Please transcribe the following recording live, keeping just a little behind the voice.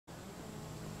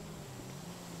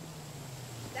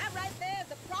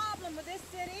problem with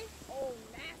this city? Oh,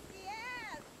 nasty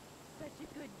ass! Such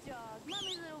a good dog.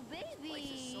 Mommy, little baby. This place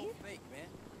is so fake,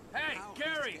 man. Hey, How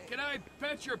Kerry, is it? can I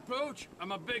pet your pooch?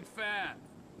 I'm a big fan.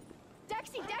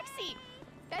 Dexy!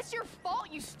 That's your fault,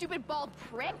 you stupid bald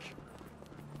prick!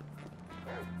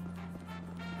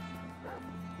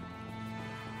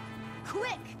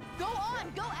 Quick! Go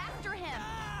on! Go after him!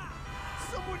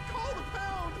 Someone call the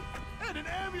pound! And an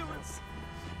ambulance!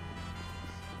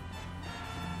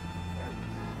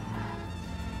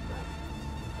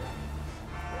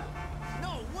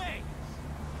 No way!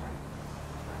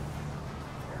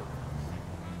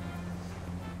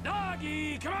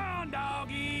 Doggy, come on,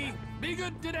 doggy. Be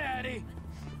good to daddy.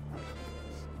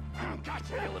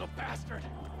 Gotcha, you little bastard!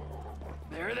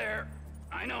 There.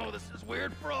 I know this is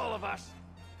weird for all of us.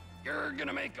 You're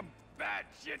gonna make a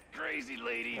batshit crazy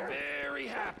lady very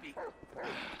happy.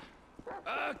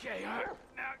 Okay, now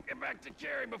get back to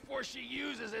Kerry before she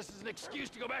uses this as an excuse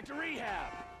to go back to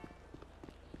rehab.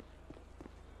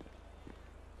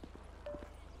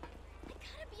 I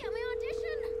gotta be at my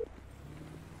audition!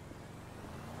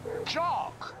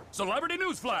 Jock! Celebrity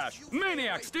newsflash!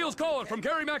 Maniac steals collar from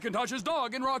Kerry McIntosh's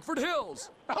dog in Rockford Hills.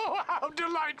 Oh, how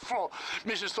delightful!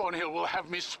 Mrs. Thornhill will have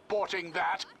me sporting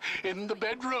that in the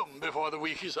bedroom before the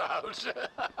week is out.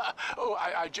 Oh,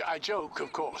 I joke,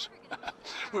 of course.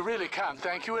 We really can't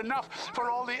thank you enough for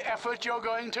all the effort you're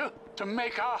going to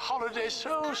make our holiday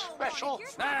so special.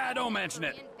 Ah, don't mention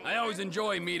it. I always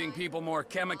enjoy meeting people more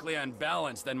chemically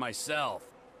unbalanced than myself.